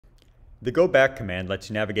The go back command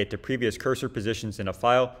lets you navigate to previous cursor positions in a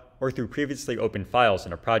file or through previously opened files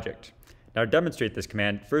in a project. Now to demonstrate this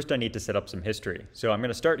command, first I need to set up some history. So I'm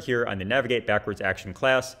going to start here on the navigate backwards action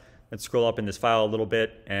class. Let's scroll up in this file a little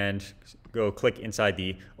bit and go click inside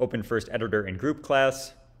the open first editor and group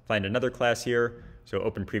class, find another class here, so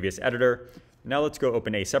open previous editor. Now let's go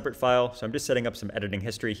open a separate file. So I'm just setting up some editing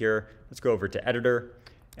history here. Let's go over to editor.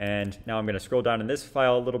 And now I'm going to scroll down in this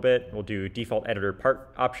file a little bit. We'll do default editor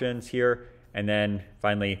part options here. And then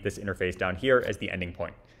finally this interface down here as the ending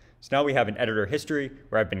point. So now we have an editor history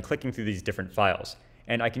where I've been clicking through these different files.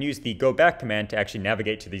 And I can use the go back command to actually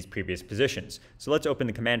navigate to these previous positions. So let's open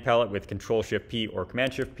the command palette with Ctrl+Shift+P or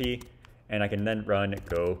Command+Shift+P. And I can then run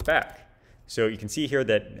go back. So you can see here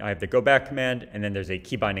that I have the go back command, and then there's a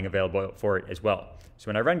key binding available for it as well. So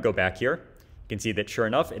when I run go back here, you can see that sure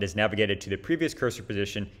enough, it has navigated to the previous cursor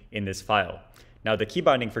position in this file. Now the key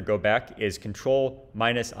binding for go back is ctrl-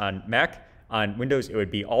 on Mac. On Windows, it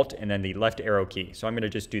would be alt and then the left arrow key. So I'm going to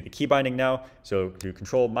just do the key binding now. So do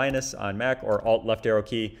ctrl- on Mac or alt left arrow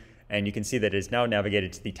key. And you can see that it is now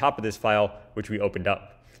navigated to the top of this file, which we opened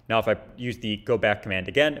up. Now if I use the go back command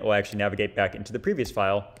again, it will actually navigate back into the previous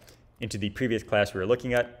file, into the previous class we were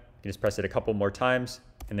looking at. You can just press it a couple more times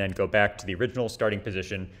and then go back to the original starting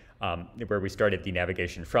position where we started the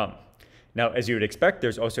navigation from. Now, as you would expect,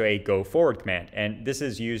 there's also a go forward command, and this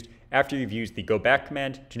is used after you've used the go back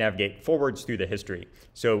command to navigate forwards through the history.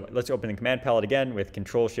 So let's open the command palette again with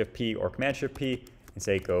Ctrl+Shift+P or Command+Shift+P and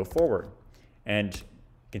say go forward. And you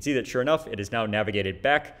can see that sure enough, it is now navigated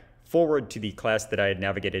back forward to the class that I had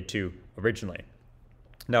navigated to originally.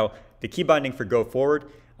 Now, the key binding for go forward,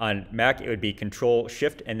 on Mac, it would be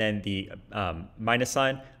Control-Shift and then the minus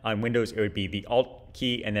sign. On Windows, it would be the Alt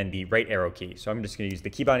key and then the right arrow key. So I'm just going to use the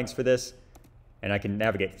key bindings for this, and I can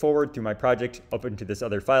navigate forward through my project, open to this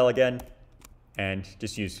other file again, and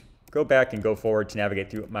just use go back and go forward to navigate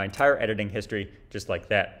through my entire editing history just like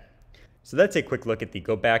that. So that's a quick look at the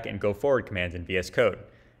go back and go forward commands in VS Code.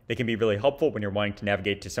 They can be really helpful when you're wanting to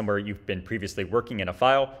navigate to somewhere you've been previously working in a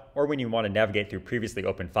file, or when you want to navigate through previously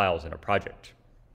opened files in a project.